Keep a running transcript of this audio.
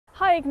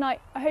Hi Ignite,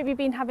 I hope you've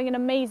been having an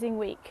amazing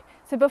week.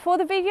 So before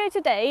the video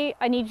today,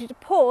 I need you to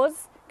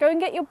pause, go and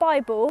get your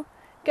Bible,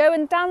 go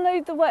and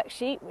download the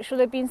worksheet which will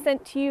have been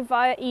sent to you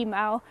via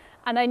email,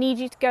 and I need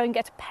you to go and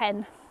get a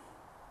pen.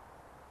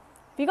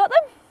 Have you got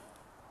them?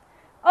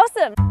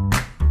 Awesome!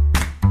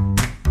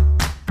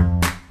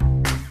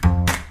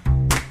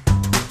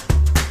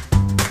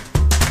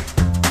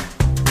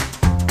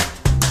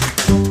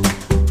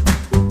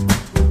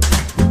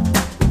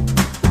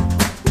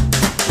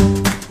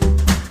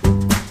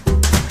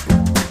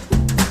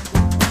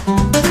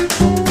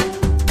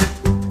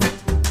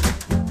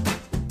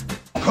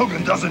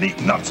 Doesn't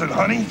eat nuts and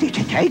honey. Did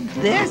you take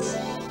this?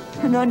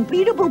 An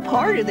unbeatable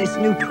part of this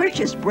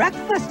nutritious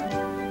breakfast.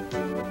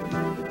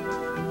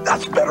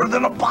 That's better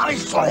than a body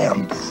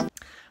slam.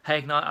 Hey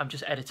Ignite, I'm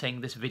just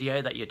editing this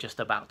video that you're just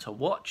about to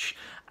watch,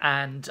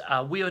 and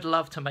we would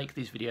love to make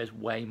these videos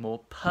way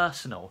more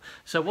personal.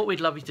 So what we'd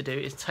love you to do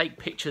is take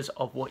pictures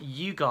of what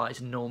you guys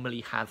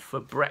normally have for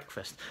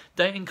breakfast.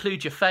 Don't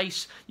include your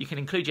face, you can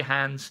include your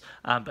hands,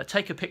 but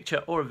take a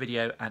picture or a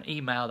video and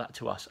email that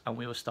to us, and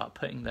we will start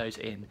putting those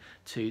in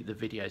to the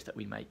videos that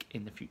we make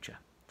in the future.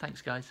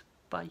 Thanks guys,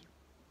 bye.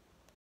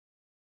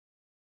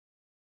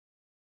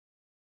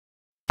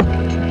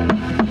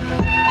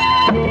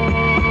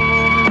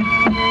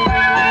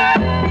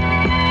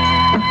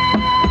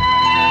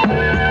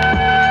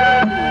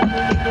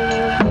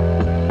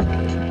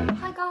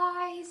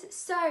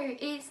 So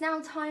it's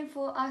now time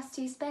for us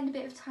to spend a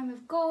bit of time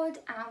with God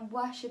and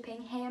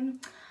worshipping Him.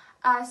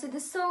 So the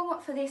song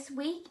for this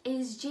week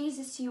is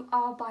Jesus You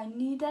Are by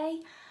New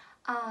Day.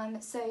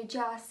 So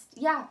just,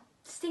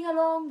 sing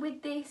along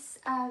with this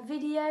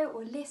video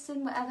or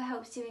listen, whatever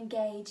helps you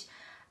engage.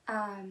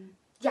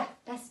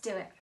 Let's do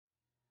it.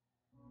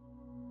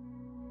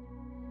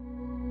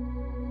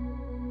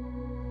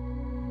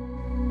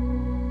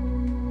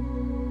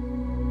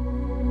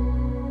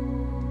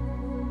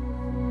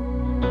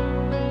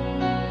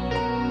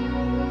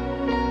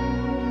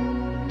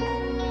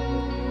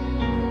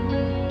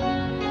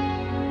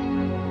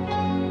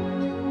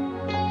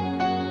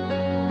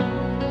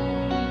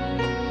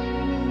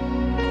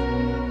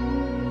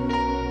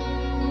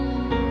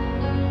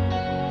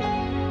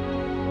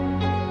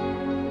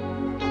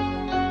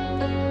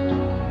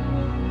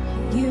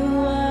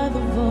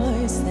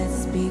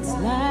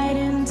 Light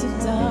into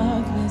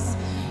darkness.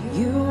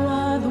 You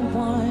are the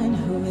one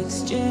who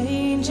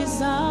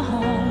exchanges our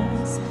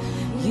hearts.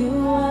 You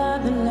are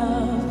the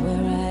love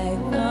where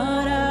I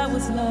thought I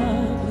was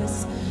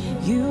loveless.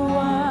 You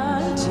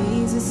are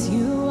Jesus,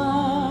 you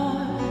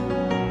are.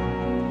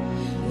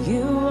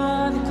 You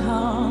are the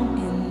calm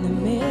in the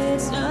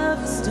midst of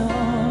the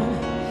storm.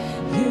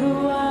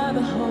 You are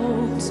the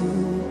hope to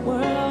a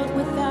world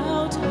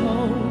without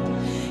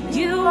hope.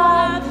 You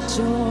are the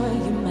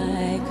joy, you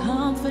my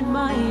comfort,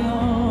 my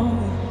own.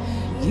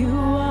 You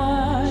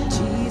are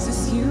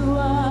Jesus, you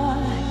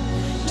are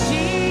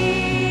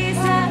Jesus.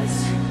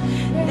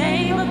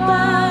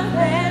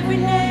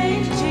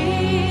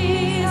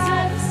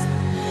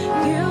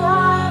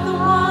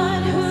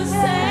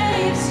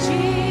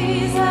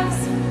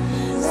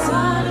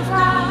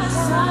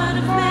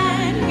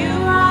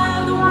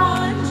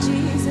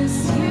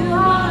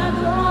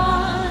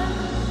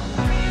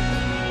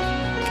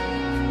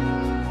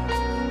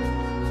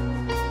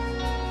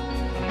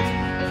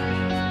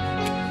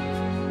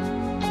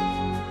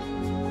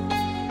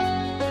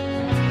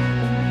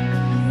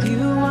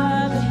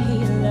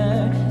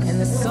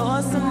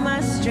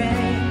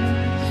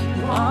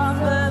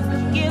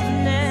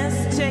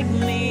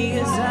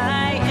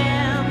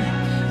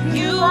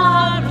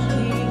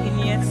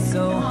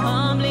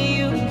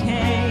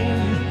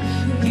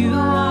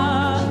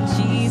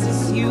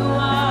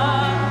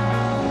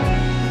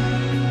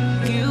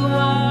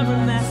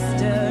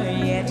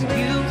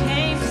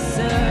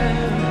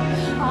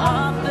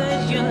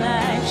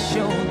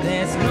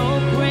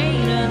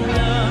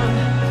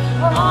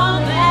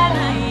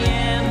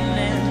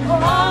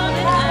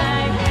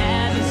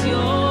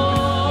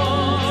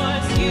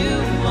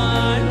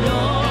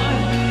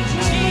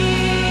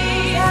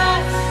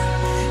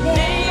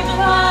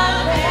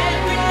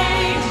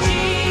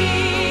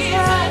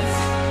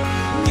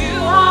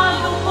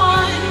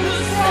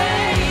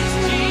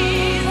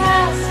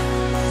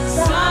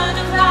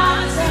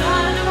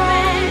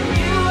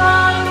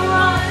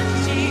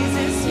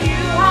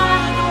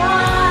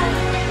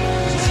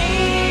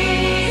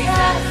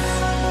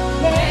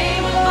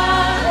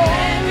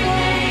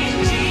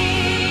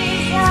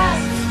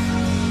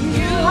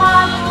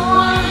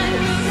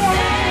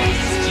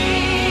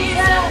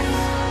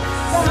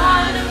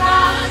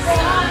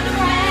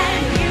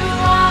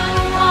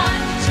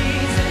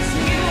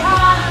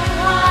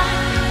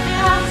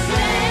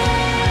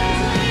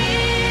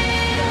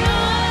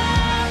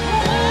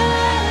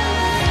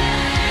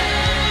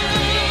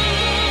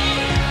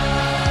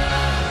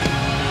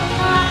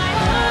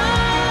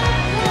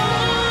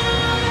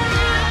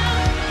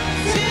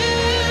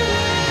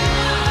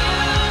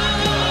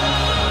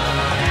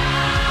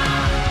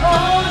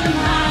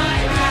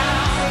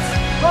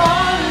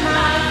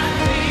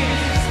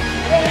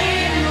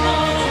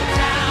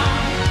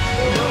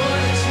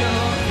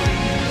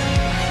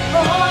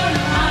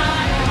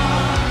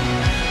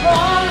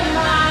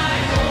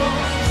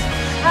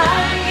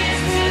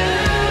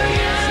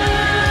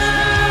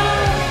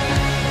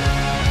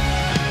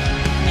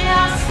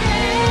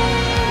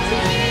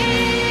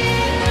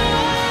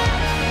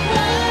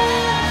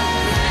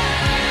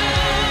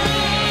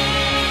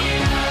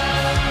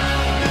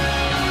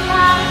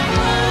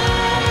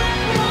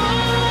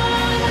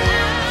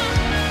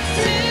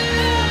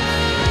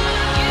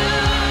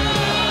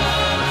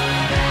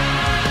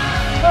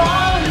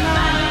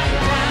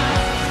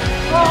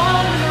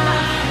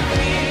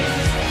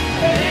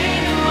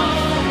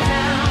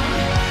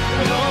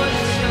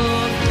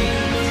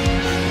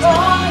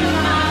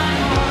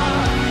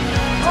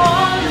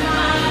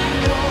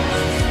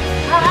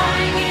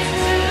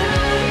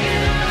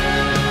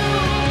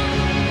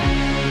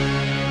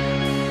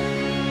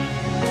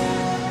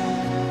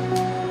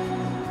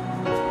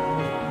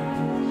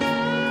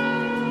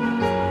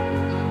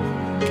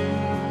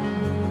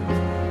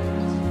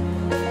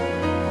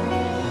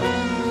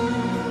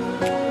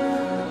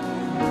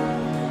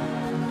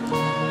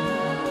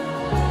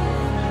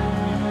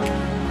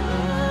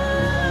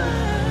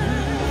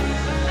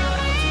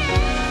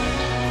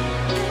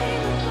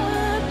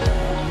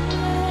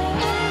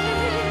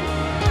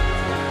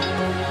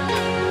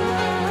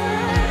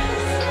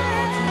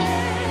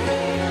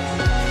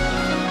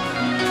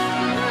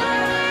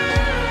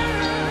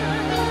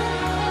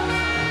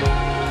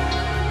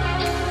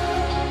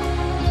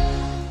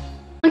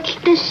 Watch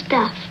this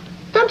stuff.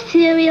 Some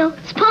cereal.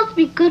 It's supposed to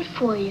be good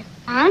for you.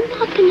 I'm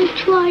not going to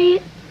try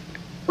it.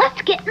 Let's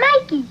get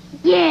Mikey.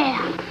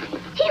 Yeah.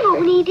 He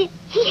won't eat it.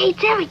 He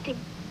hates everything.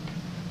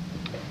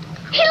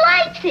 He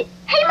likes it.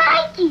 Hey,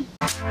 Mikey.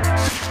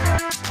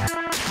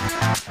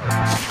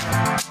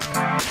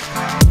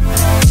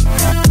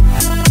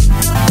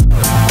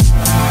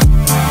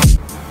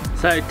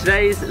 So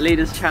today's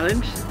Leaders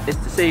Challenge is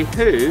to see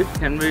who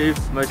can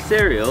move most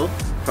cereal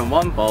from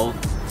one bowl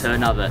to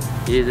another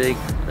using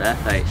their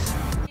face.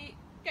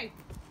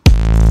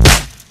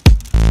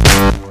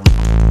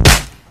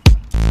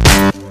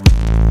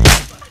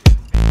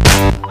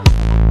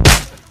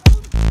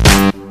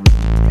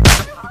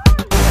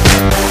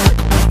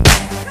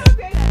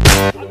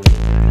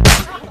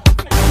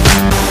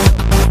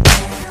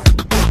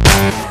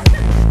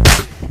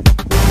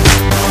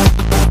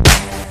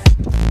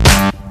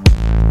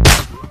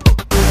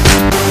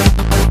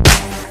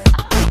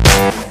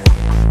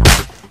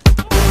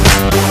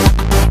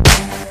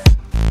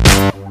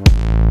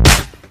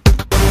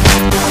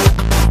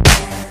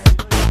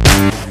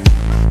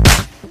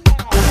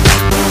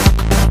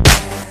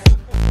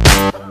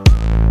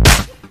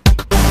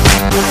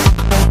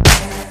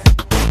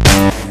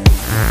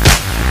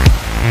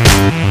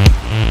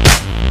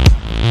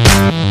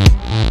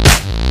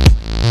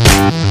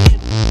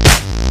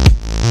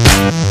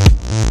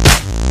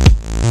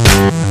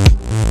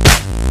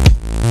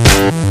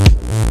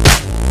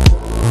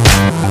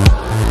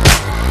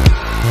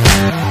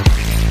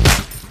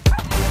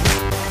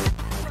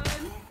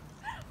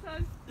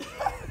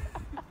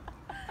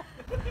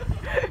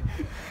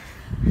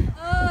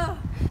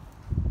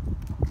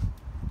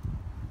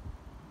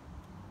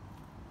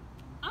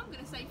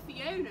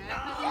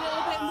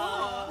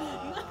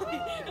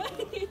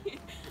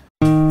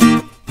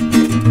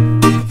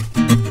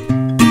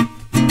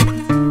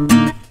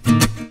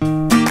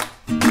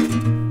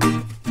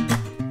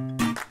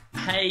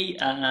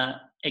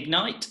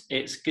 Ignite,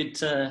 it's good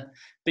to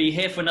be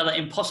here for another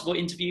impossible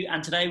interview,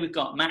 and today we've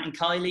got Matt and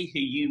Kylie, who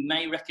you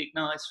may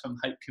recognise from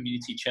Hope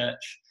Community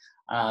Church.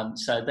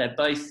 So they're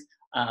both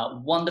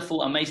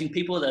wonderful, amazing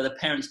people. They're the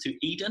parents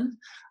to Eden,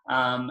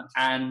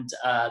 and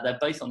they're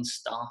both on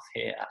staff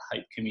here at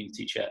Hope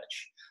Community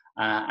Church.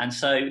 And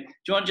so do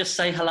you want to just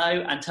say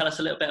hello and tell us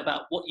a little bit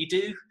about what you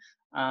do,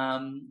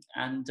 and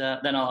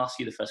then I'll ask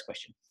you the first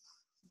question.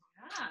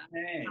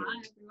 Hey.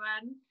 Hi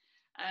everyone.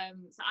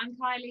 So I'm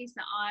Kylie, so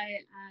I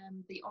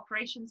am the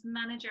operations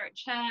manager at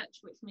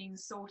church, which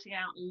means sorting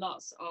out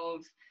lots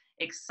of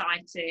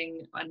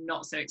exciting and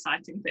not so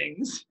exciting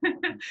things.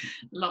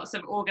 Lots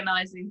of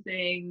organising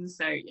things.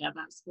 So yeah,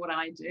 that's what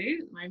I do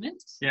at the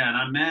moment. Yeah, and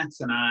I'm Matt,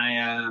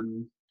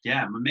 and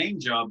my main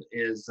job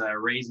is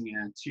raising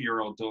a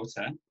 2-year-old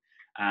daughter,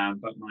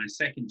 but my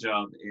second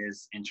job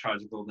is in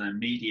charge of all the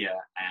media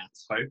at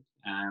Hope.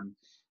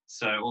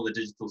 So all the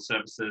digital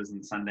services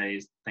and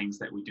Sundays, things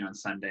that we do on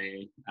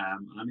Sunday,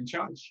 I'm in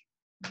charge.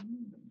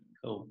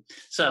 Cool.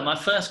 So my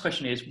first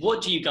question is,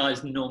 what do you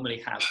guys normally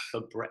have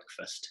for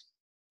breakfast?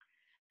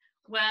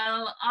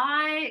 Well,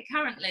 I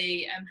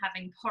currently am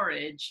having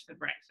porridge for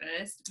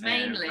breakfast,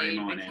 mainly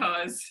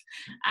because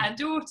our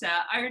daughter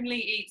only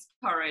eats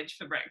porridge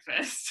for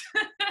breakfast.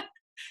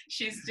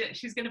 She's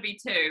going to be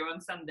 2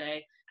 on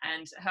Sunday,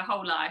 and her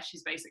whole life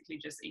she's basically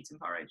just eaten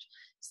porridge.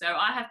 So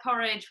I have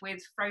porridge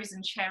with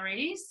frozen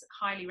cherries.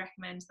 Highly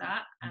recommend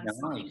that, and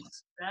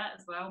nice. That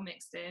as well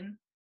mixed in.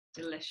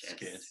 Delicious. That's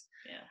good.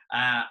 Yeah.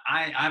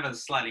 I have a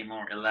slightly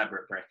more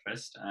elaborate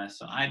breakfast.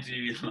 So I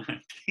do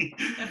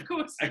of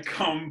course, a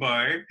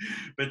combo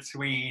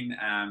between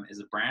is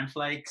it bran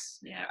flakes,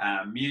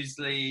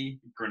 muesli,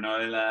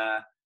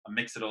 granola. I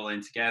mix it all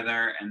in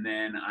together, and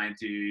then I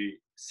do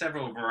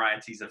several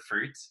varieties of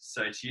fruit.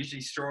 So it's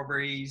usually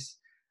strawberries,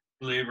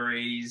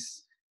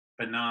 blueberries,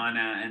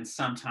 banana, and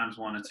sometimes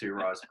 1 or 2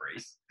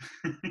 raspberries.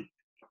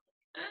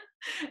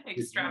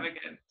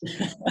 Extravagant.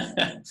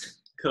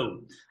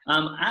 Cool.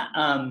 At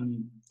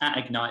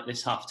Ignite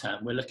this half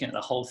term, we're looking at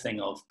the whole thing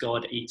of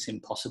God eats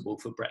impossible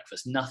for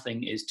breakfast.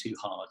 Nothing is too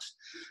hard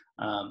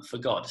for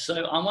God.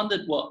 So I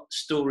wondered what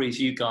stories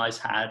you guys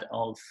had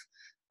of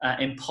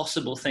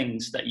impossible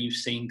things that you've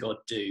seen God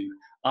do,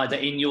 either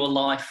in your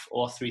life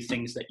or through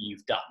things that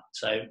you've done.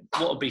 So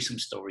what would be some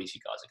stories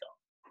you guys have got?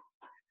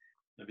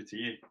 Over to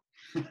you.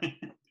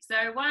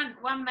 So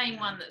one main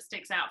one that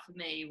sticks out for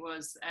me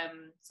was,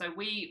 so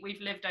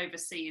we've lived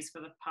overseas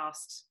for the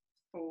past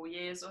 4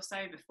 years or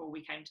so before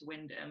we came to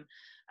Wyndham.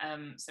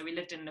 So we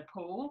lived in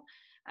Nepal,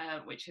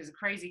 which is a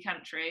crazy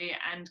country,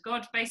 and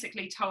God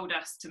basically told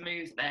us to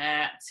move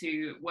there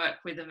to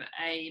work with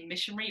a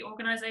missionary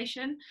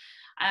organisation.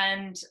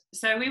 And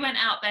so we went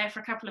out there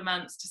for a couple of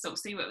months to sort of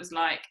see what it was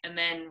like, and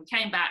then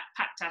came back,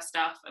 packed our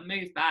stuff and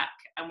moved back,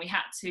 and we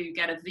had to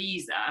get a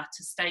visa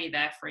to stay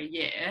there for a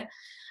year.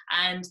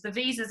 And the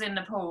visas in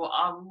Nepal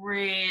are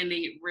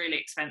really, really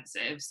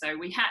expensive. So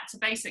we had to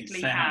basically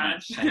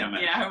have,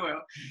 yeah, I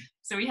will.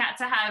 So we had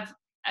to have,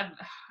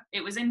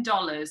 it was in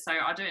dollars, so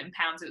I'll do it in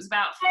pounds. It was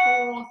about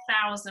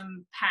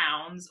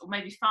 £4,000 or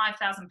maybe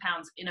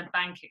 £5,000 in a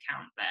bank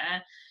account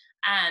there.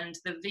 and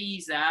the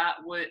visa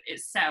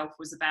itself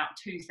was about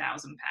 £2,000.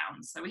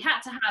 So we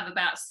had to have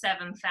about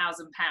 £7,000,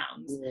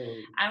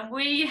 and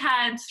we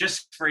had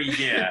just for a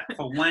year,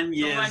 for 1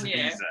 year's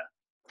visa,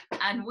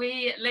 and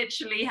we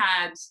literally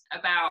had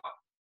about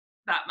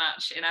that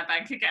much in our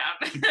bank account.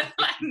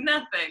 Like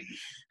nothing.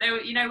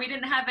 We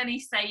didn't have any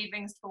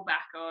savings to fall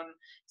back on,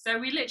 so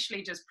we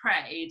literally just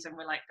prayed, and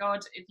we're like, God,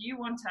 if you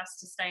want us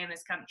to stay in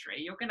this country,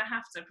 you're going to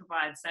have to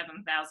provide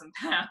 £7,000.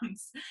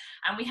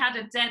 And we had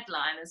a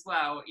deadline as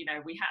well. We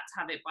had to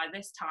have it by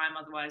this time,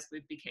 otherwise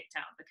we'd be kicked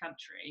out of the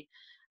country.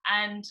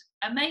 And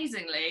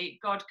amazingly,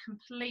 God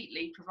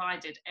completely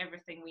provided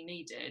everything we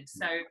needed.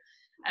 So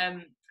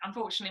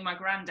unfortunately, my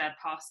granddad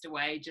passed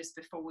away just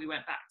before we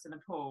went back to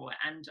Nepal,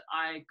 and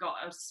I got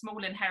a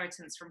small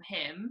inheritance from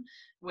him,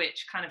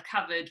 which kind of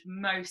covered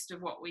most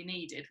of what we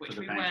needed, which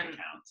we weren't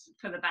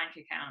for the bank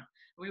account.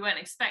 We weren't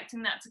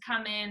expecting that to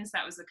come in, so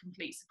that was a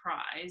complete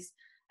surprise.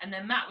 And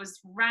then Matt was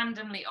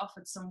randomly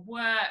offered some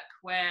work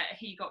where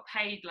he got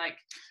paid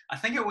I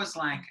think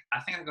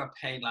I got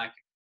paid like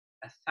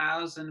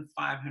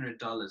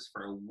 $1,500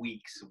 for a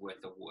week's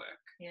worth of work.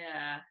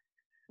 Yeah.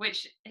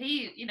 Which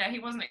he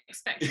wasn't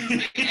expecting to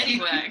do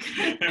any work.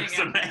 It's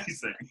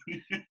amazing.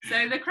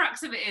 So the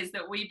crux of it is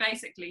that we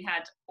basically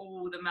had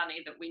all the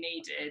money that we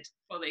needed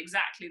for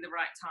exactly the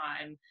right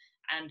time,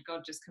 and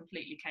God just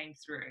completely came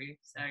through.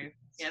 So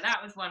yeah,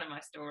 that was one of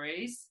my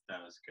stories.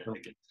 That was good. A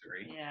good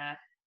story. Yeah.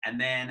 And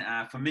then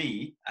for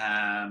me,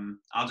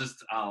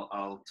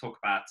 I'll talk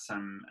about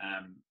some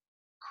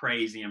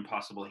crazy,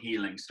 impossible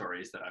healing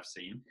stories that I've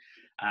seen.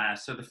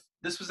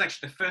 This was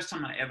actually the first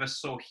time I ever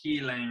saw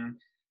healing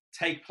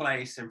take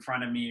place in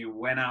front of me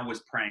when I was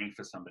praying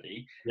for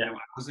somebody. I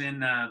was in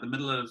the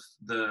middle of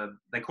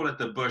they call it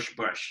the bush.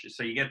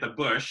 So you get the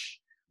bush,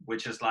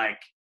 which is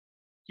like,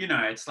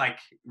 it's like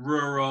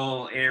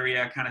rural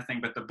area kind of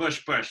thing, but the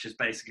bush is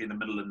basically the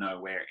middle of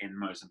nowhere in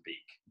Mozambique.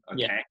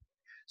 Okay. Yeah.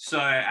 So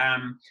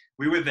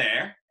we were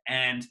there,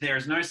 and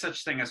there's no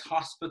such thing as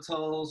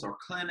hospitals or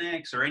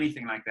clinics or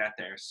anything like that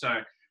there.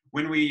 So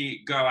when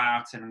we go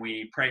out and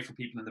we pray for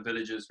people in the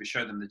villages, we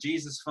show them the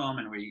Jesus film,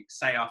 and we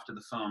say after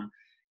the film,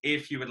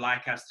 if you would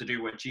like us to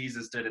do what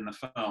Jesus did in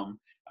the film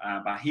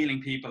by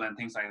healing people and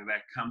things like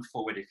that, come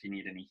forward if you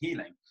need any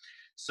healing.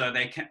 So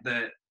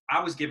I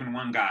was given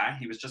one guy.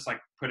 He was just like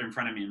put in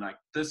front of me, like,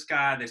 this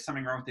guy, there's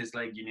something wrong with his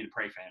leg. You need to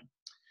pray for him.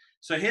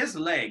 So his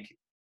leg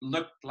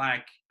looked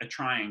like a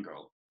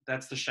triangle.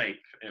 That's the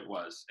shape it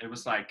was. It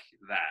was like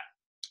that.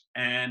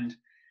 And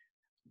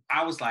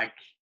I was like,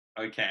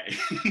 okay.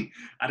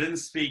 I didn't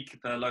speak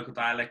the local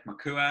dialect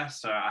Makua,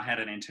 so I had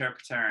an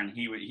interpreter, and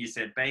he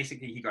said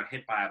basically he got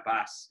hit by a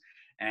bus,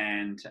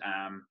 and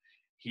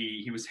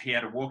he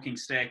had a walking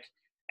stick,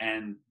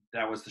 and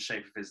that was the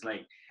shape of his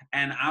leg.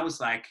 And I was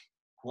like,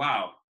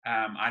 wow,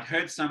 I'd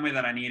heard somewhere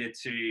that I needed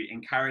to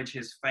encourage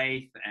his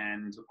faith,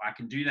 and I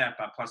can do that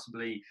by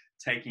possibly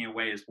taking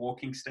away his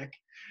walking stick.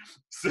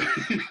 So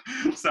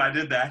I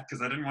did that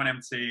because I didn't want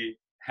him to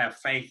have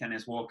faith in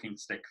his walking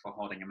stick for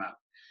holding him up.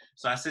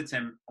 So I said to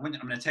him, I'm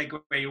going to take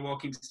away your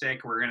walking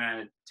stick. We're going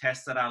to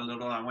test it out a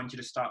little. I want you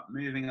to start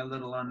moving a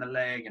little on the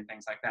leg and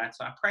things like that.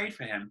 So I prayed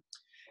for him,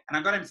 and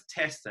I got him to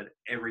test it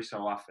every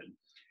so often.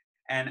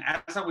 And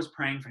as I was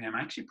praying for him,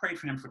 I actually prayed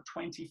for him for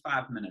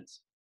 25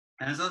 minutes.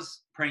 And as I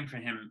was praying for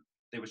him,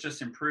 there was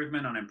just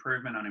improvement on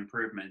improvement on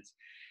improvement.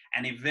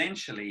 And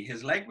eventually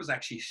his leg was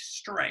actually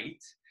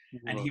straight,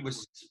 and he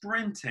was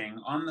sprinting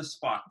on the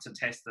spot to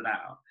test it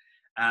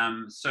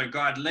out. So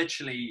God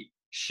literally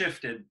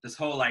shifted this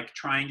whole like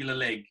triangular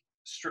leg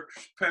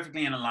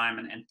perfectly in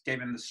alignment and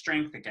gave him the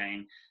strength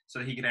again so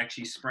that he could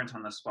actually sprint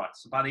on the spot.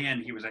 So by the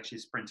end, he was actually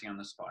sprinting on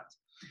the spot.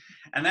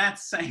 And that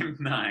same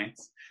night,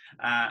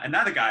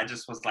 another guy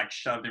just was like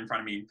shoved in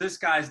front of me. This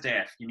guy's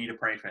deaf. You need to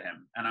pray for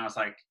him. And I was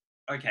like,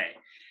 okay.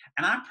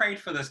 And I prayed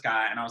for this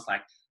guy, and I was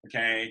like,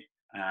 okay,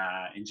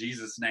 in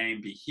Jesus'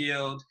 name, be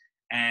healed.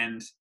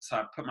 And so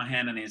I put my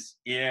hand on his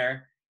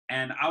ear,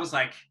 and I was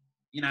like,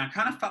 I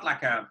kind of felt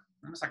like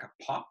almost like a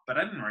pop, but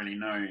I didn't really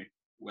know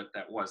what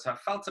that was. So I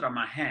felt it on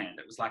my hand.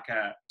 It was like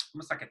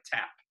almost like a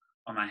tap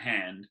on my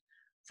hand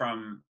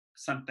from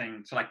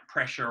something to like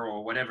pressure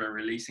or whatever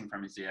releasing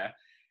from his ear.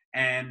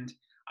 And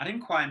I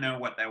didn't quite know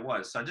what that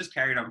was. So I just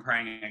carried on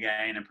praying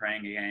again and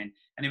praying again.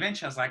 And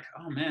eventually I was like,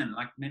 oh man,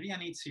 like maybe I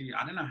need to,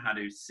 I don't know how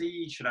to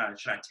see. Should I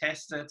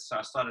test it? So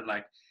I started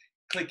like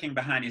clicking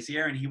behind his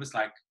ear, and he was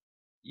like,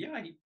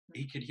 yeah,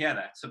 he could hear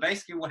that. So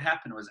basically what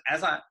happened was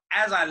as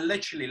I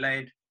literally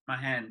laid my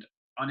hand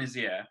on his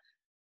ear,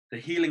 the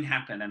healing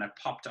happened, and it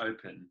popped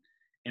open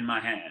in my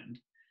hand.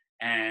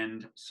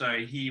 And so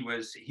he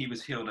was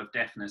healed of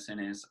deafness in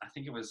his, I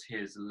think it was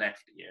his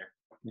left ear.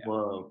 Yeah.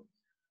 Whoa.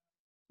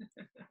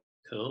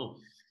 Cool.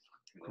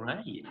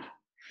 Great.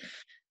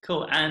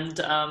 Cool. And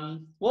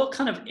what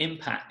kind of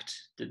impact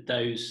did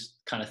those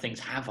kind of things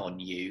have on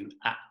you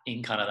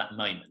in kind of that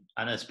moment?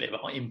 I know it's a bit of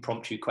an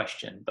impromptu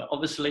question, but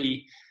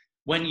obviously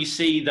when you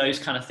see those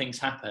kind of things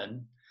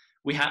happen,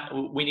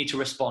 we need to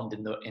respond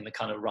in the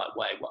kind of right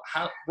way.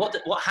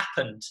 What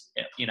happened,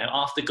 you know,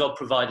 after God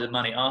provided the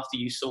money, after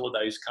you saw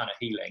those kind of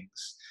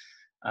healings?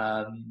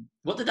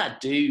 What did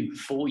that do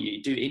for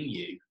you, do in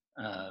you?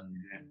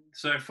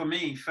 So for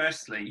me,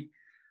 firstly,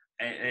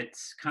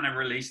 it's kind of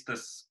released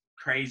this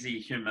crazy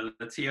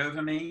humility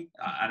over me.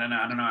 I don't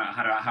know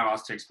how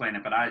else to explain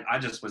it, but I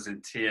just was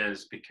in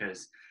tears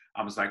because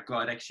I was like,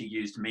 God actually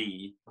used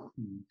me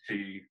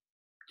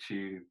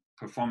to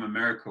perform a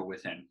miracle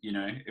with him. You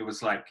know, it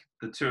was like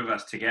the two of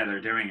us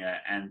together doing it,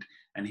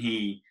 and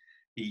he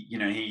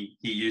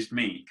used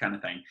me, kind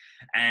of thing.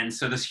 And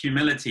so this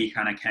humility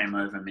kind of came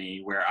over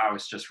me, where I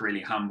was just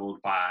really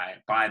humbled by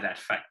that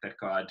fact that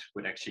God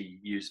would actually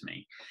use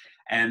me.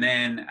 And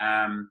then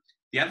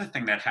the other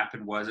thing that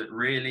happened was it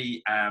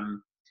really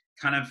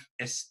kind of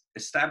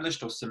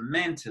established or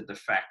cemented the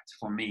fact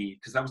for me,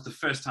 because that was the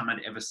first time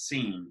I'd ever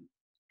seen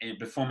it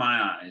before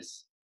my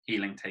eyes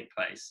healing take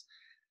place.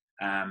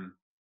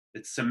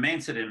 It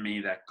cemented in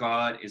me that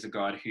God is a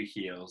God who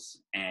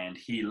heals, and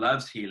he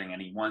loves healing, and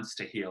he wants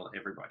to heal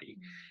everybody.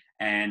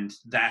 And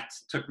that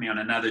took me on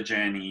another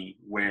journey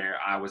where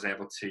I was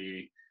able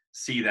to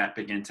see that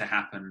begin to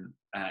happen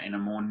in a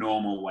more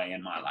normal way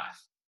in my life.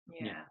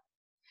 Yeah.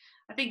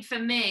 I think for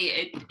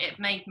me, it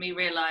made me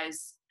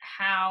realize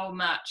how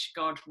much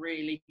God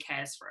really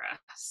cares for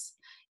us.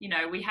 You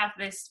know, we have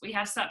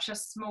such a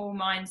small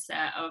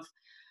mindset of,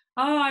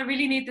 oh, I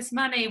really need this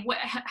money.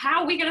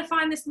 How are we going to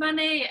find this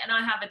money? And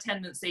I have a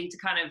tendency to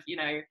kind of, you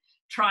know,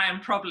 try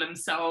and problem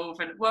solve,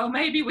 and well,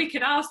 maybe we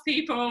could ask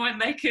people and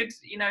they could,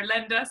 you know,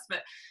 lend us, but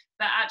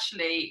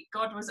actually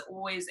God was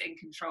always in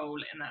control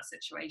in that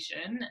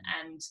situation.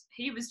 And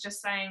he was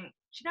just saying,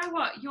 do you know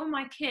what, you're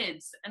my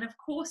kids, and of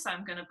course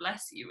I'm going to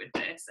bless you with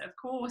this. Of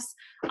course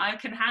I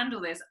can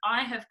handle this.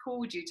 I have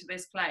called you to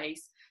this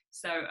place,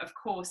 so of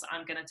course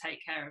I'm going to take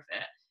care of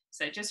it.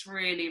 So it just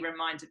really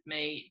reminded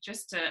me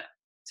just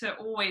to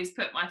always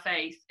put my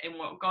faith in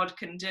what God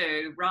can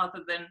do rather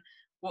than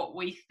what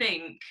we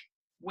think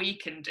we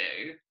can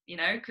do, you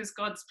know, because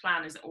God's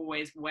plan is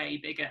always way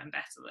bigger and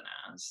better than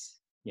ours.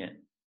 Yeah,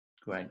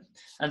 great.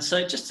 And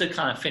so just to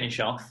kind of finish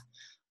off,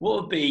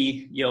 what would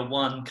be your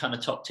one kind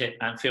of top tip,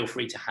 and feel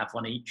free to have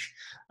one each,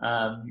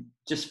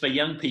 just for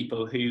young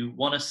people who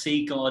want to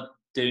see God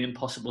do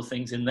impossible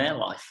things in their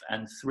life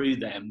and through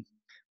them,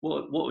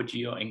 what would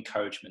your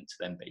encouragement to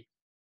them be?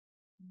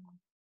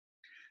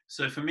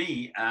 So for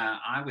me,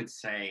 I would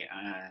say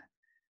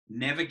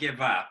never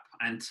give up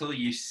until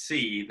you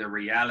see the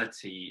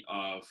reality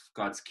of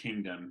God's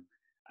kingdom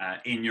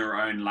in your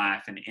own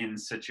life and in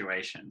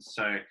situations.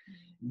 So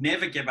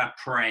never give up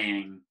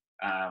praying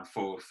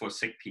for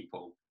sick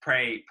people.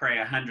 Pray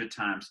 100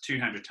 times,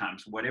 200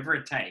 times, whatever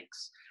it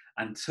takes,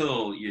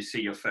 until you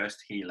see your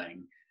first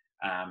healing.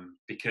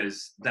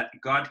 Because that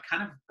God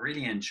kind of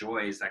really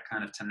enjoys that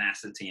kind of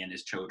tenacity in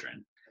his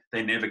children.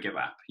 They never give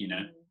up, you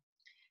know.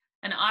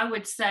 And I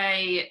would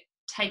say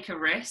take a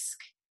risk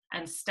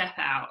and step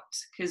out,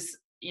 because,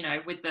 you know,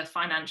 with the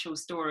financial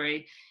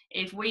story,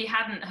 if we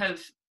hadn't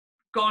have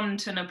gone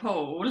to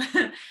Nepal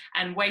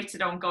and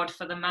waited on God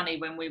for the money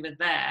when we were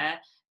there,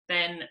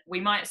 then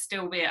we might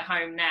still be at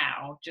home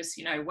now, just,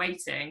 you know,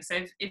 waiting.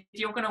 So if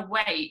you're going to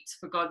wait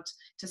for God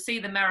to see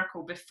the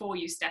miracle before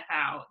you step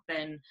out,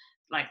 then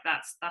like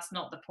that's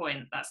not the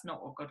point. That's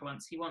not what God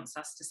wants. He wants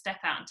us to step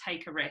out and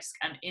take a risk,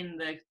 and in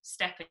the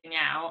stepping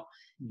out,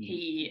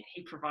 he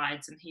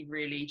provides, and he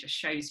really just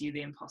shows you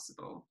the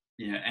impossible.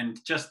 Yeah, and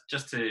just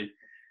to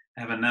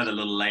have another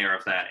little layer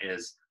of that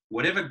is,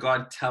 whatever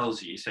God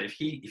tells you, so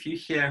if you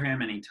hear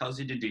him and he tells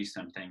you to do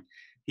something,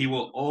 he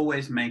will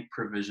always make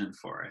provision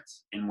for it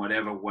in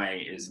whatever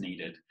way is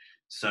needed.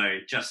 So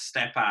just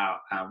step out.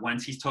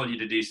 Once he's told you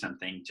to do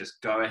something,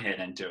 just go ahead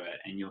and do it,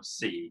 and you'll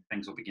see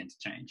things will begin to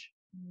change.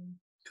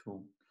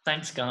 Cool.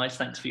 Thanks, guys.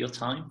 Thanks for your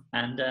time,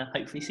 and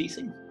hopefully see you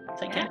soon.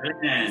 Take care.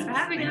 Thanks for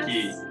having us.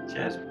 Thank you.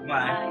 Cheers.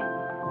 Bye.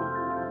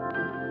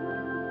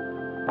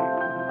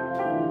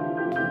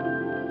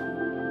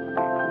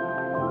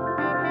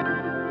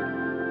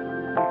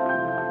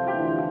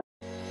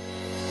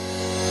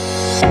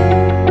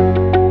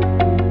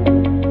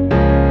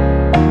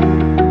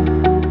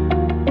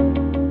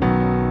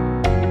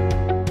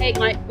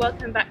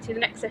 Welcome back to the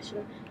next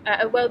session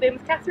of Wellbeing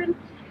with Catherine.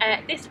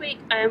 This week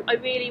I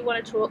really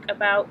want to talk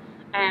about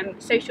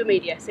social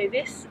media. So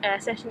this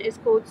session is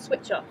called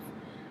Switch Off.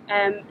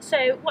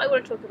 So what I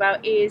want to talk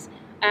about is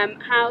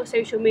how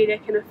social media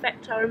can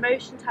affect our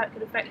emotions, how it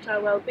can affect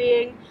our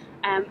well-being,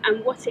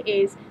 and what it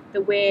is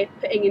that we're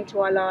putting into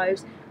our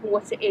lives and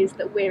what it is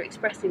that we're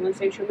expressing on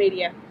social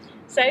media.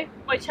 So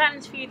my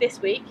challenge for you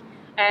this week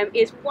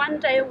is one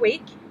day a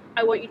week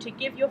I want you to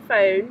give your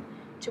phone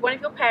to one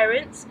of your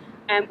parents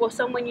or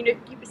someone you know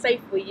can keep it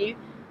safe for you,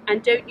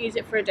 and don't use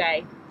it for a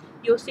day.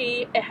 You'll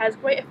see it has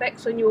great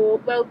effects on your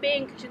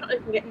well-being, because you're not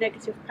looking at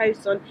negative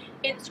posts on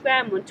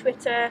Instagram, on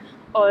Twitter,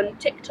 on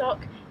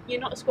TikTok. You're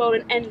not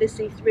scrolling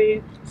endlessly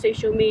through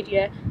social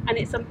media, and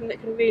it's something that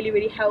can really,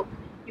 really help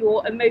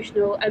your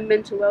emotional and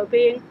mental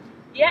well-being.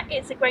 Yeah,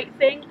 it's a great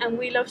thing, and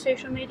we love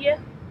social media,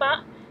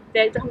 but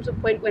there comes a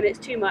point when it's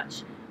too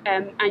much,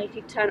 and you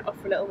can turn it off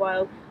for a little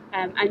while,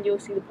 and you'll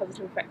see the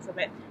positive effects of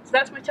it. So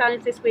that's my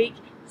challenge this week.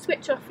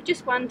 Switch off for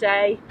just one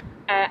day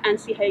and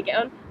see how you get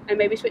on, and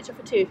maybe switch off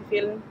for 2 if you're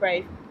feeling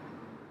brave.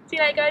 See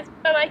you later, guys.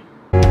 Bye bye.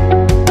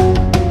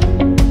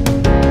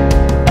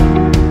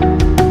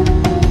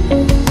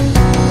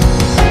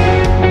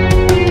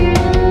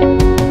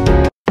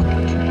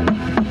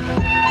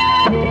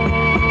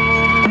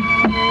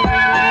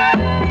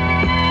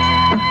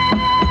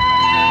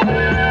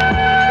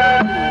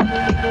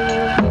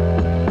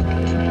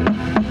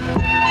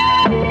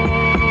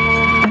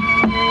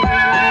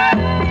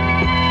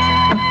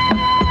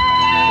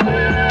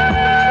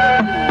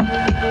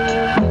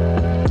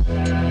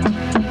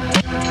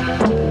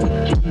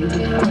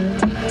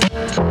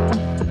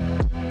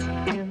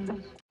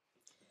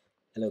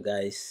 Hello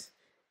guys,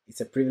 it's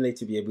a privilege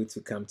to be able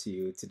to come to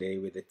you today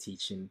with a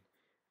teaching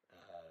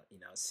in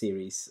our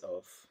series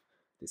of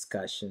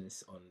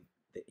discussions on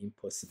the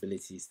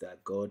impossibilities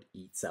that God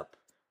eats up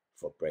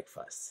for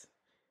breakfast.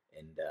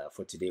 And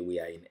for today we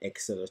are in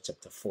Exodus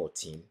chapter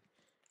 14,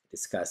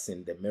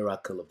 discussing the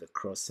miracle of the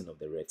crossing of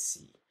the Red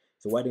Sea.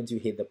 So why don't you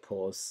hit the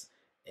pause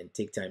and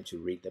take time to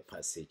read the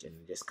passage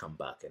and just come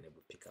back, and then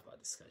we'll pick up our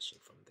discussion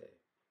from there.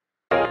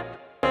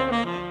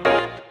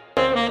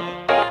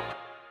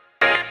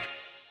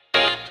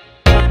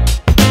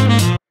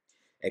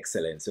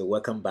 Excellent. So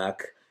welcome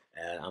back.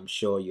 I'm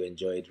sure you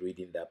enjoyed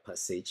reading that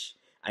passage.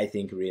 I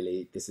think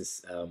really this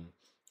is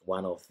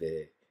one of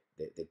the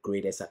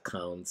greatest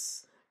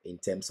accounts in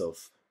terms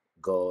of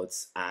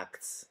God's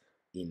acts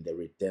in the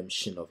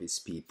redemption of his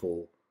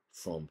people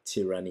from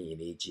tyranny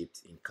in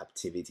Egypt, in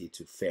captivity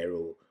to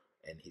Pharaoh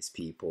and his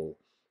people,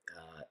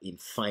 in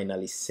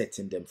finally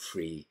setting them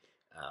free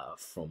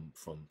from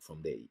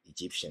the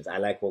Egyptians. I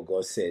like what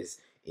God says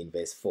in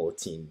verse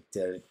 14,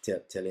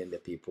 telling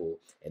the people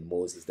and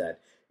Moses that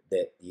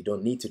you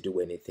don't need to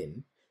do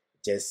anything.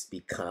 Just be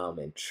calm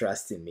and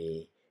trust in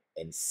me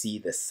and see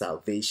the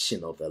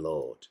salvation of the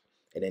Lord.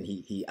 And then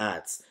he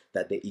adds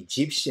that the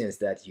Egyptians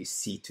that you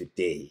see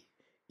today,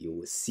 you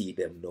will see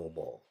them no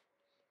more.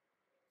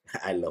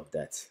 I love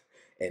that.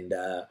 And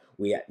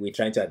we're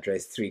trying to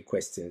address 3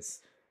 questions.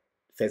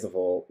 First of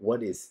all,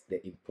 what is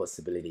the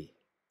impossibility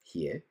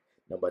here?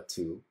 Number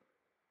 2,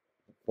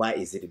 why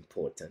is it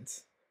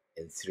important?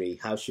 And 3,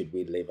 how should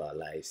we live our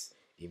lives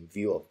in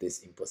view of this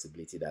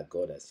impossibility that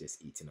God has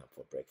just eaten up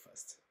for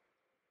breakfast?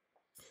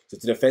 So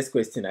to the first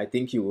question, I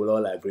think you will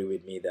all agree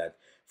with me that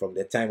from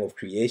the time of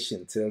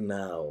creation till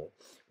now,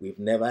 we've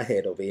never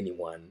heard of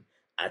anyone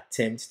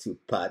attempt to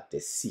part the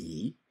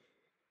sea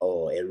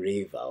or a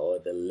river or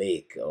the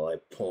lake or a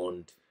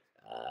pond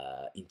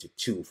into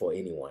 2 for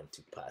anyone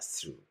to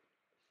pass through.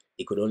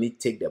 It could only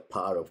take the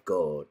power of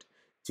God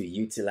to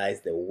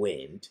utilize the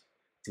wind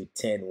to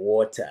turn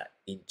water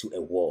into a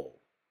wall.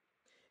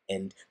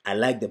 And I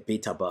like the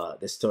bit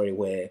about the story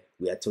where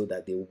we are told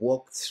that they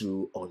walked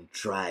through on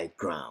dry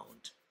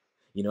ground.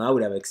 You know, I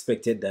would have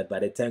expected that by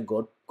the time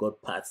God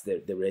parts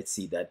the Red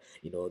Sea, that,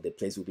 you know, the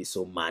place would be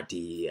so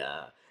muddy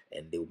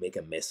and they would make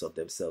a mess of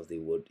themselves. They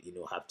would, you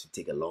know, have to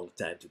take a long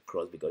time to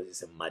cross because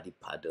it's a muddy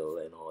paddle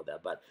and all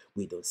that. But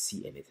we don't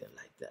see anything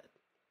like that.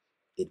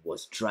 It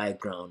was dry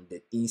ground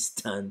the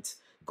instant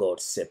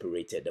God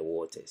separated the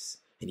waters.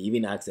 And he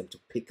even asked them to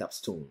pick up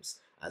stones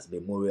as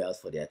memorials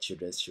for their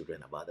children's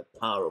children about the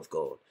power of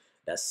God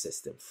that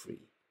sets them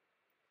free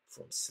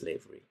from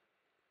slavery.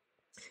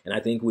 And I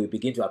think we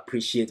begin to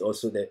appreciate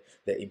also the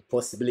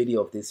impossibility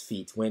of this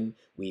feat when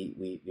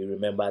we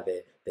remember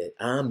the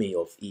army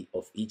of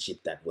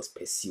Egypt that was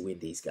pursuing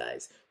these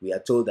guys. We are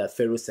told that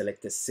Pharaoh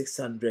selected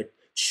 600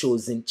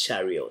 chosen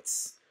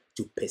chariots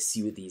to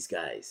pursue these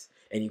guys.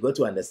 And you got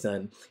to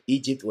understand,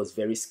 Egypt was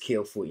very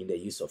skillful in the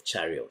use of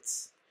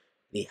chariots.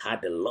 They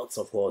had lots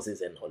of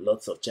horses and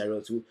lots of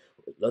chariots,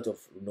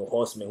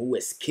 horsemen who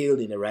were skilled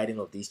in the riding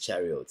of these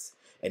chariots.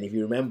 And if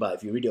you remember,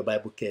 if you read your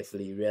Bible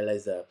carefully, you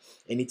realize that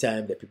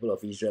anytime the people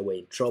of Israel were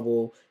in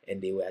trouble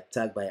and they were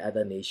attacked by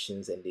other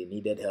nations and they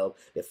needed help,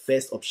 the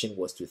first option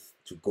was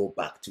to go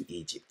back to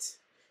Egypt.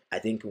 I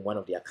think in one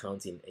of the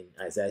accounts in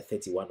Isaiah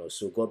 31 or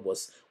so, God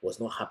was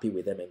not happy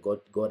with them, and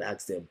God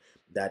asked them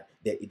that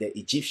the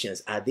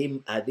Egyptians, are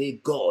they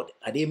God?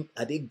 Are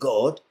they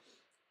God?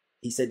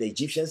 He said the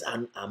Egyptians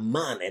are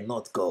man and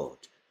not God,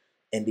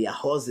 and their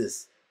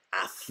horses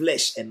are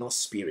flesh and not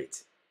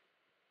spirit.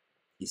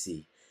 You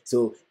see,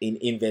 so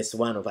in verse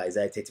 1 of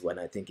Isaiah 31,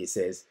 I think it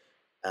says,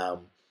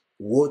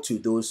 woe to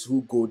those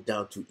who go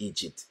down to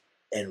Egypt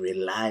and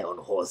rely on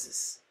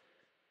horses,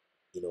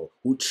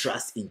 who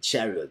trust in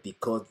chariots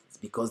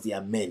because they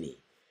are many,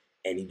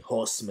 and in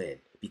horsemen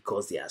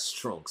because they are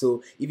strong.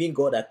 So even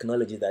God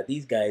acknowledges that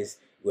these guys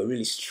were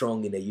really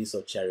strong in the use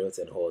of chariots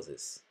and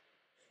horses.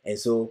 And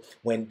so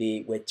when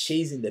they were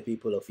chasing the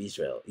people of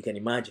Israel, you can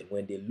imagine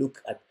when they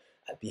looked at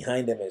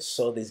behind them and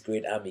saw this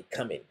great army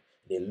coming,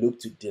 they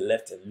looked to the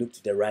left and looked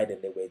to the right,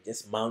 and there were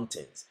just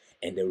mountains,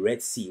 and the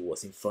Red Sea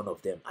was in front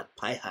of them at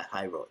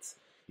Pi-Hahiroth.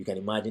 You can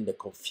imagine the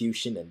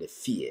confusion and the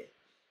fear.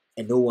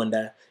 And no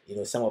wonder,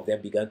 some of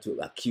them began to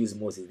accuse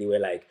Moses. They were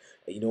like,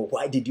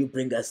 why did you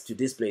bring us to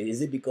this place?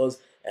 Is it because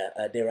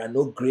there are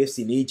no graves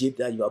in Egypt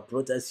that you have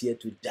brought us here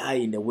to die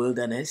in the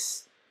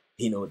wilderness?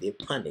 They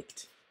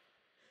panicked.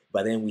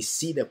 But then we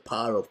see the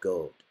power of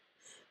God,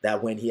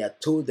 that when he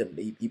had told them,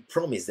 he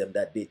promised them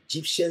that the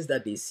Egyptians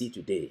that they see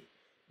today,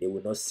 they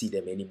will not see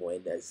them anymore.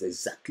 And that's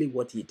exactly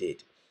what he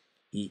did.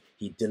 He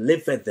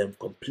delivered them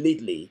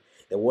completely.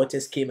 The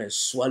waters came and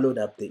swallowed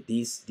up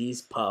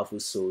these powerful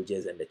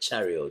soldiers and the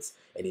chariots.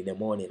 And in the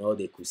morning, all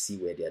they could see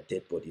were their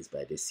dead bodies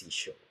by the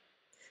seashore.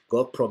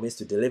 God promised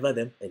to deliver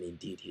them, and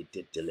indeed he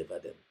did deliver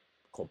them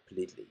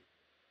completely.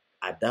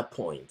 At that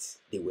point,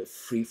 they were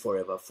free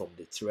forever from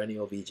the tyranny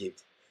of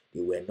Egypt.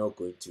 They were not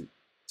going to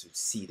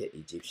see the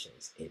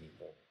Egyptians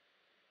anymore.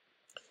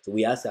 So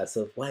we ask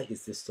ourselves, why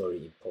is this story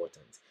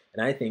important?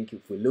 And I think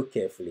if we look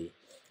carefully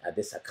at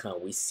this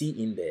account, we see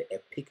in there a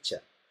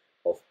picture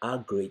of our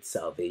great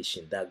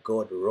salvation that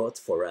God wrought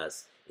for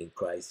us in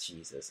Christ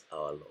Jesus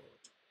our Lord.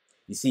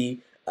 You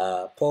see,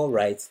 Paul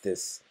writes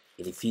this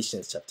in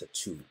Ephesians chapter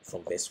 2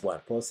 from verse 1.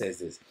 Paul says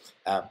this,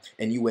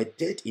 and you were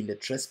dead in the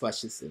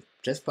trespasses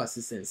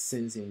and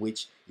sins in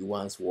which you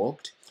once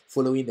walked,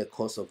 following the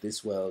course of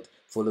this world,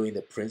 following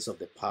the prince of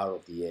the power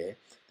of the air,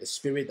 the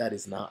spirit that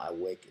is now at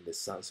work in the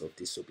sons of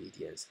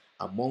disobedience,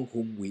 among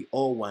whom we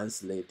all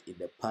once lived in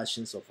the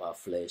passions of our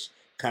flesh,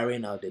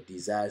 carrying out the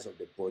desires of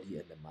the body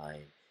and the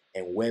mind,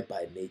 and were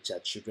by nature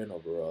children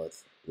of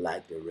wrath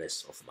like the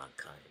rest of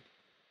mankind.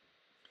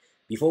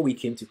 Before we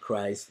came to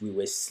Christ, we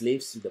were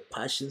slaves to the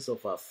passions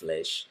of our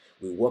flesh.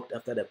 We walked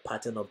after the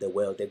pattern of the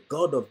world. The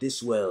God of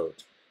this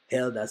world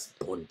held us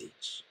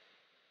bondage.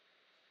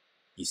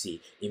 You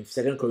see, in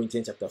 2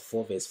 Corinthians chapter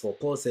 4, verse 4,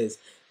 Paul says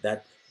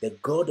that the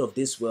God of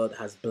this world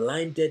has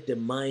blinded the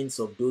minds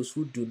of those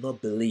who do not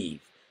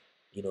believe,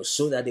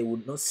 so that they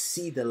would not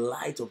see the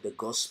light of the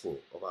gospel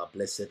of our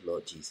blessed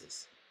Lord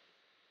Jesus.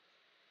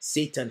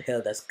 Satan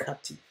held us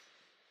captive.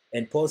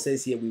 And Paul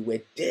says here, we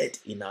were dead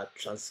in our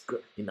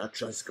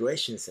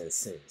transgressions and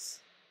sins.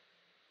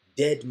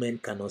 Dead men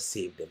cannot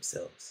save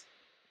themselves.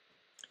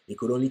 It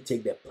could only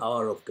take the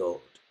power of God.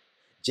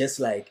 Just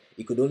like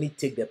it could only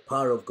take the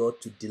power of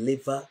God to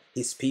deliver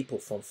his people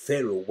from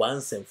Pharaoh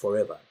once and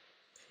forever.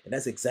 And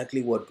that's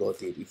exactly what God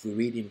did. If we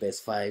read in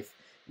verse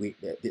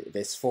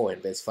 4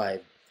 and verse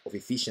 5 of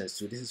Ephesians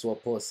 2, this is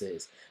what Paul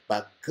says.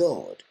 But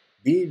God,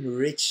 being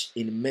rich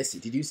in mercy.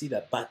 Did you see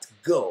that? But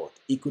God.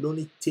 It could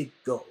only take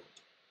God.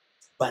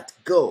 But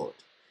God,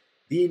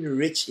 being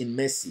rich in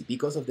mercy,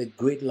 because of the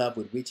great love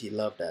with which he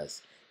loved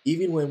us,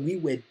 even when we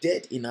were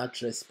dead in our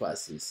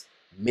trespasses,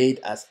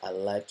 made us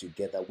alive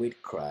together with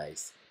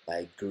Christ.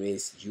 By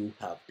grace you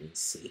have been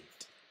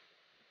saved.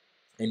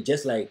 And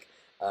just like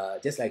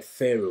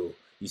Pharaoh,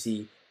 you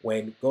see,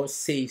 when God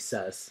saves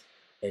us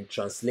and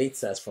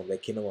translates us from the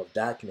kingdom of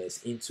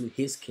darkness into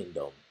his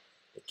kingdom,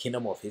 the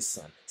kingdom of his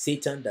son,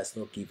 Satan does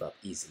not give up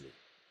easily.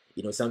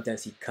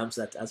 Sometimes he comes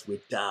at us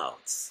with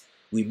doubts.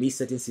 We meet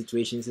certain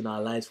situations in our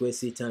lives where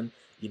Satan,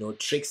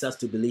 tricks us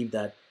to believe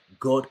that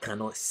God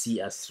cannot see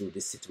us through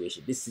this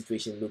situation. This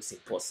situation looks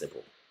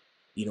impossible.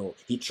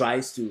 He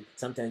tries to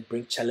sometimes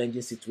bring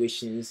challenging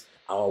situations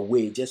our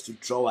way just to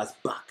draw us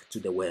back to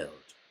the world,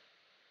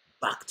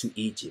 back to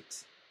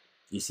Egypt,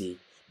 you see.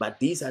 But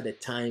these are the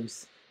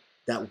times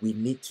that we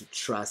need to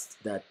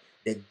trust that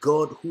the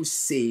God who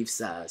saves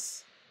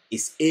us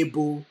is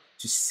able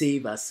to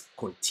save us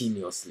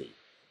continuously,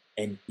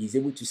 and is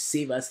able to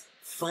save us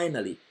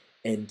finally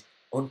and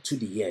unto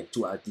the end,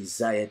 to our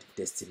desired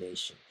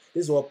destination.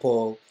 This is what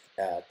Paul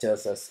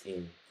tells us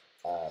in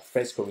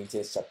 1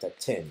 Corinthians chapter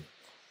 10,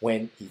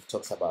 when he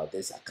talks about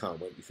this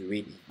account. If you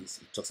read it,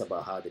 he talks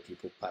about how the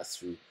people passed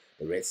through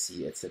the Red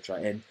Sea, etc.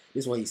 And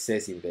this is what he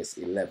says in verse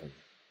 11.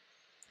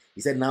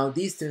 He said, now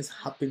these things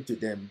happened to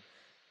them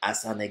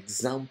as an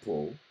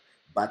example,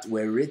 but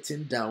were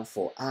written down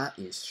for our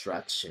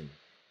instruction,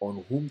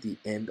 on whom the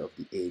end of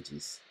the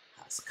ages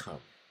has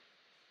come.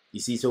 You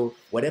see, so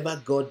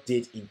whatever God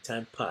did in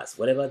time past,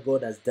 whatever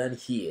God has done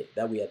here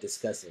that we are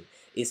discussing,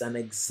 is an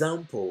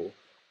example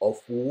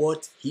of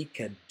what he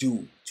can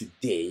do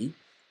today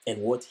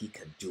and what he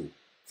can do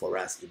for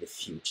us in the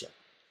future.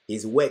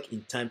 His work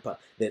in time past.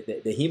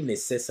 The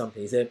hymnist says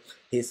something. He said,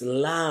 his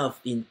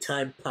love in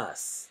time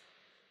past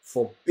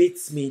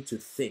forbids me to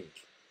think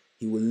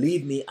he will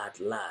leave me at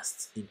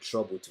last in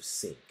trouble to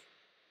sink.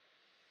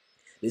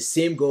 The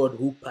same God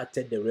who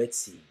parted the Red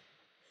Sea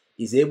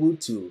is able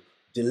to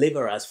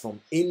deliver us from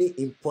any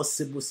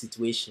impossible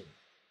situation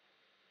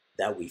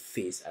that we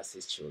face as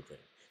his children.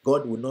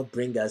 God will not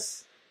bring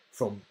us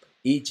from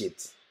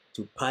Egypt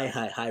to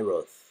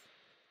Pi-Hahiroth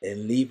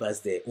and leave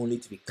us there only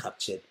to be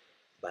captured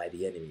by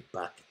the enemy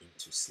back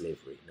into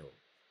slavery. No.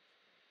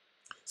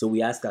 So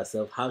we ask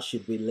ourselves, how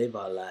should we live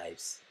our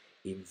lives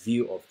in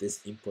view of this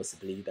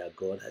impossibility that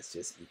God has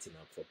just eaten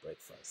up for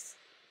breakfast?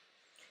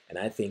 And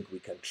I think we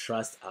can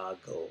trust our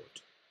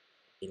God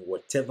in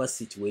whatever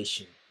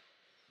situation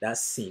that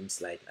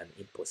seems like an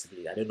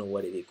impossibility. I don't know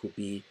what it could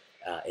be.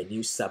 A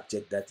new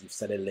subject that you've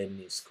started learning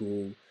in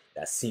school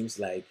that seems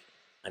like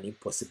an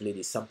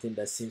impossibility, something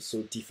that seems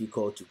so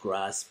difficult to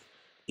grasp.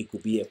 It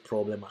could be a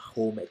problem at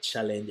home, a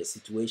challenge, a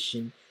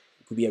situation.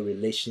 It could be a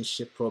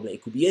relationship problem.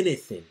 It could be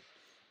anything.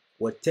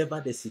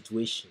 Whatever the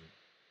situation,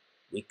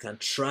 we can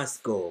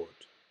trust God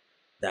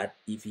that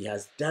if He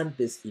has done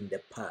this in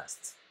the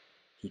past,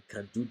 He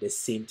can do the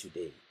same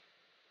today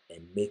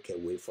and make a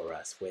way for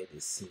us where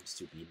there seems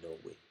to be no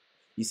way.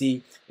 You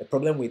see, the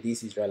problem with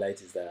these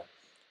Israelites is that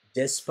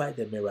despite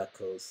the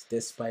miracles,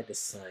 despite the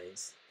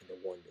signs and the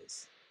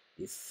wonders,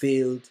 they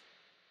failed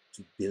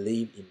to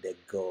believe in the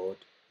God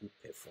who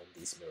performed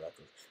these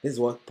miracles. This is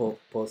what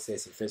Paul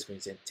says in 1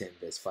 Corinthians 10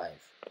 verse 5.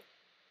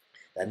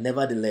 That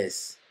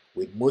nevertheless,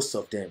 with most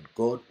of them,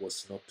 God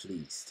was not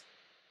pleased,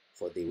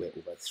 for they were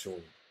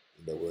overthrown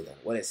in the wilderness.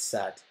 What a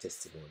sad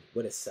testimony.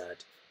 What a sad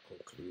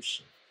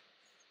conclusion.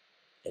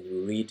 And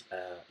you read,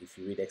 if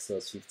you read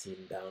Exodus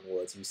 15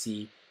 downwards, you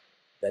see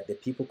that the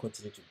people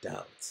continue to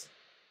doubt.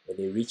 When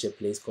they reach a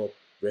place called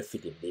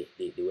Rephidim,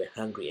 they were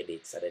hungry and they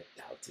started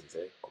doubting,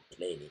 started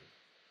complaining.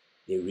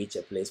 They reach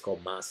a place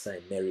called Massa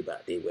and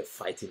Meribah. They were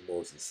fighting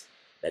Moses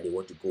that they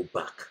want to go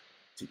back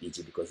to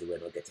Egypt because they were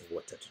not getting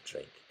water to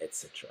drink,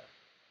 etc.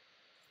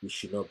 We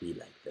should not be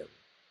like them.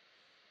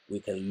 We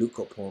can look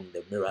upon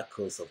the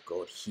miracles of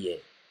God here,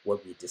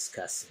 what we're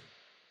discussing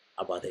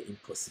about the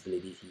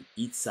impossibility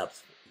He eats up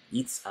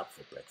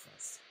for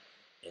breakfast,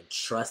 and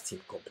trust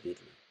Him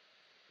completely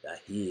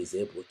that He is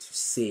able to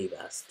save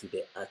us to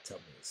the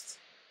uttermost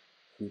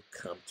who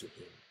come to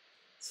Him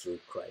through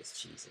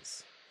Christ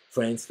Jesus.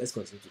 Friends, let's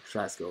continue to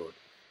trust God,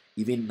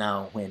 even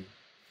now when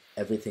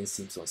everything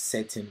seems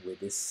uncertain with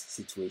this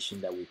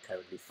situation that we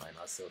currently find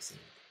ourselves in,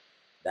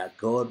 that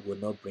God will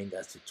not bring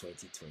us to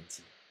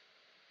 2020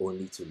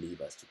 only to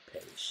leave us to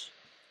perish.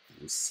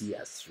 He will see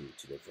us through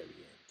to the very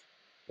end.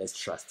 Let's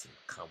trust Him,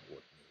 come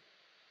what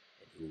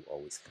may, and He will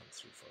always come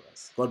through for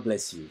us. God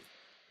bless you,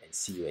 and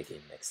see you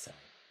again next time.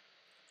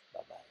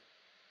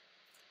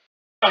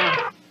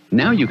 Bye-bye.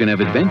 Now you can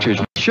have adventures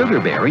with Sugar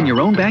Bear in your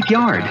own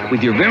backyard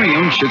with your very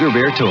own Sugar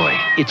Bear toy.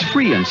 It's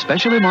free on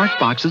specially marked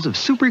boxes of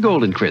Super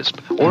Golden Crisp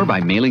or by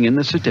mailing in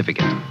the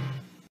certificate.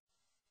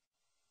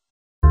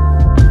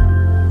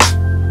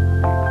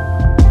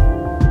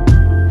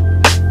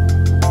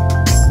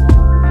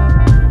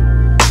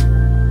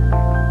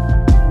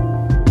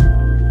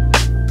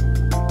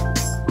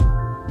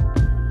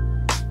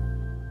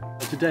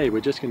 Today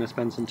we're just going to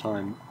spend some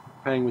time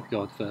praying with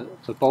God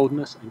for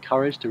boldness and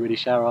courage to really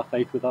share our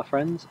faith with our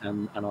friends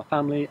and our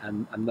family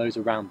and those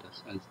around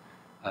us.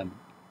 As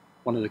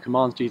one of the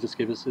commands Jesus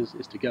gives us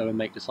is to go and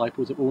make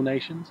disciples of all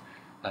nations,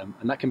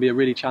 and that can be a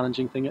really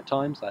challenging thing at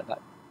times. Like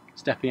that,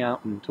 stepping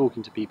out and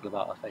talking to people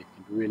about our faith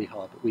can be really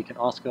hard, but we can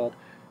ask God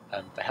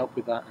for help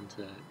with that and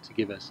to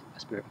give us a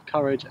spirit of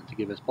courage and to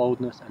give us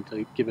boldness and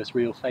to give us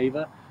real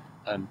favour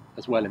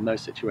as well in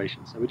those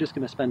situations. So we're just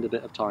going to spend a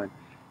bit of time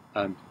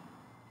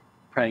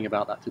praying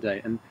about that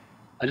today. And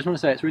I just want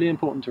to say it's really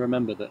important to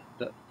remember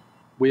that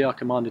we are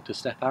commanded to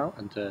step out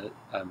and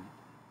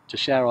to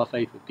share our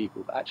faith with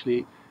people, but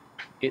actually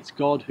it's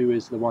God who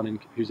is the one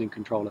who's in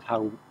control of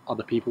how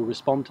other people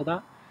respond to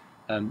that.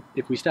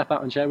 If we step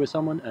out and share with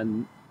someone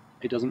and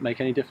it doesn't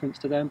make any difference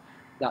to them,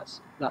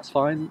 that's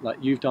fine. Like,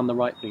 you've done the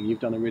right thing,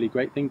 you've done a really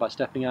great thing by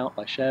stepping out,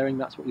 by sharing.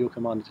 That's what you're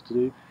commanded to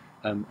do,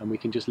 and we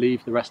can just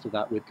leave the rest of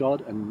that with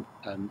God, and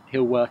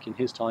He'll work in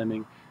His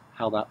timing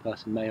how that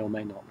person may or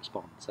may not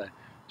respond. So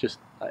just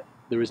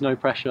there is no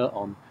pressure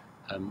on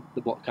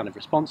what kind of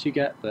response you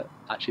get, but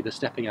actually the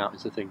stepping out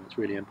is the thing that's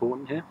really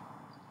important here.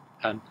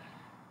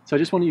 So I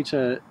just want you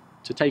to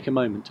take a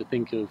moment to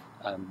think of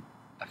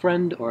a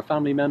friend or a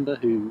family member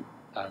who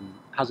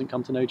hasn't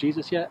come to know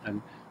Jesus yet,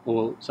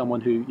 or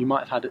someone who you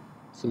might have had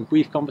some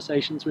brief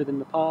conversations with in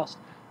the past,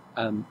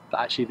 but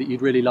actually that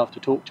you'd really love to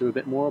talk to a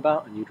bit more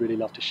about, and you'd really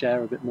love to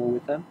share a bit more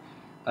with them.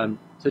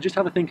 So just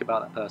have a think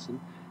about that person,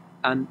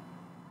 and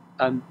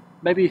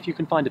maybe if you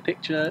can find a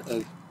picture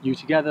of you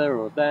together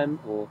or of them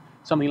or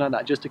something like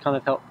that, just to kind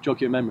of help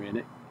jog your memory. And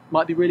it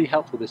might be really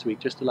helpful this week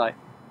just to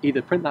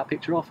either print that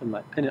picture off and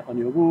pin it on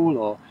your wall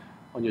or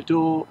on your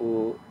door,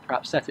 or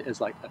perhaps set it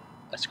as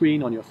a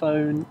screen on your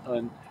phone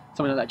and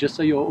something like that, just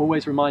so you're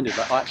always reminded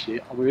that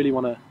actually I really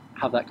want to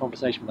have that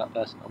conversation with that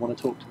person. I want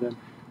to talk to them.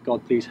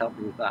 God, please help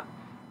me with that.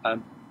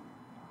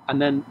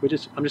 And then I'm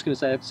just going to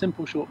say a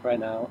simple short prayer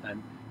now,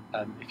 and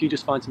if you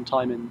just find some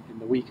time in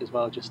the week as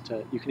well,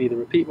 you can either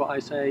repeat what I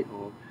say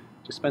or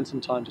just spend some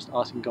time just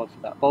asking God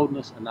for that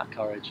boldness and that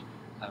courage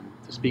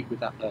to speak with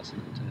that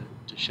person and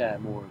to share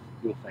more of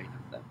your faith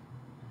with them.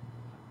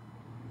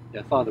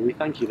 Yeah, Father, we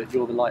thank you that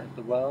you're the light of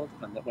the world,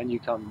 and that when you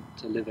come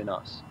to live in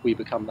us, we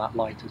become that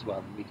light as well,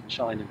 and we can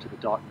shine into the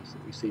darkness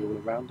that we see all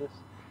around us.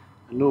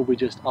 And Lord, we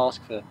just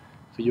ask for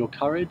your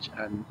courage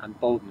and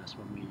boldness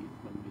when we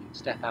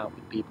step out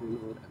with people,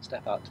 Lord, and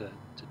step out to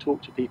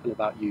talk to people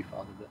about you,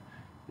 Father, that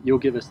you'll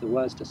give us the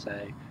words to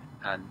say,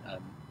 and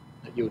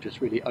that you'll just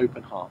really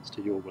open hearts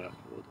to your work,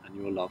 Lord,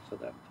 and your love for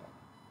them,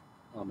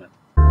 Father. Amen.